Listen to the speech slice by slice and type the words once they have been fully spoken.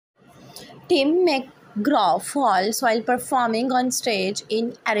Tim McGraw falls while performing on stage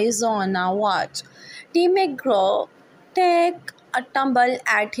in Arizona. Watch. Tim McGraw take a tumble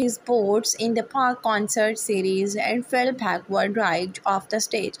at his boards in the Park concert series and fell backward right off the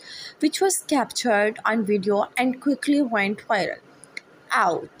stage, which was captured on video and quickly went viral.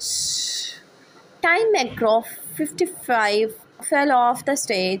 Ouch. Time McGraw, 55, fell off the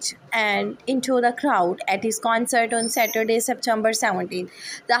stage and into the crowd at his concert on Saturday, September 17.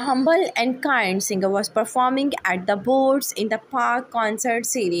 The humble and kind singer was performing at the Boards in the Park concert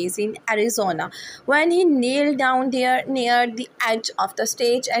series in Arizona when he kneeled down there near the edge of the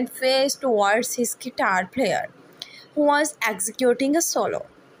stage and faced towards his guitar player, who was executing a solo.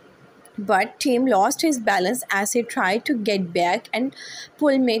 But Tim lost his balance as he tried to get back and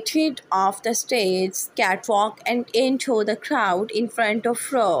plummeted off the stage catwalk and into the crowd in front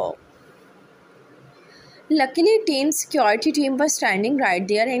of row. Luckily, Tim's security team was standing right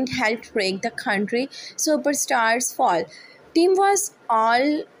there and helped break the country superstar's fall. Tim was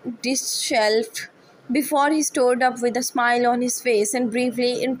all disheveled before he stood up with a smile on his face and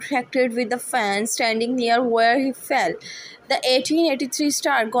briefly interacted with the fans standing near where he fell. The 1883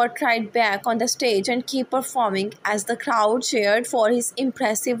 star got right back on the stage and kept performing as the crowd cheered for his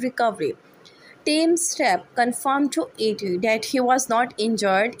impressive recovery. Tim's step confirmed to ET that he was not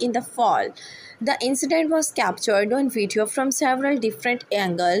injured in the fall. The incident was captured on video from several different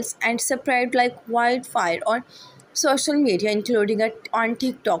angles and spread like wildfire on social media, including on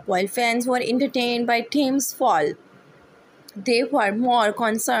TikTok. While fans were entertained by Tim's fall, they were more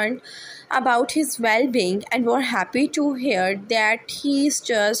concerned about his well-being and were happy to hear that he is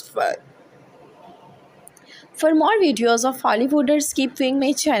just well. For more videos of Hollywooders, keep viewing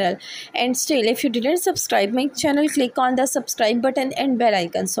my channel. And still, if you didn't subscribe my channel, click on the subscribe button and bell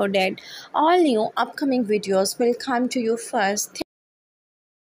icon so that all new upcoming videos will come to you first.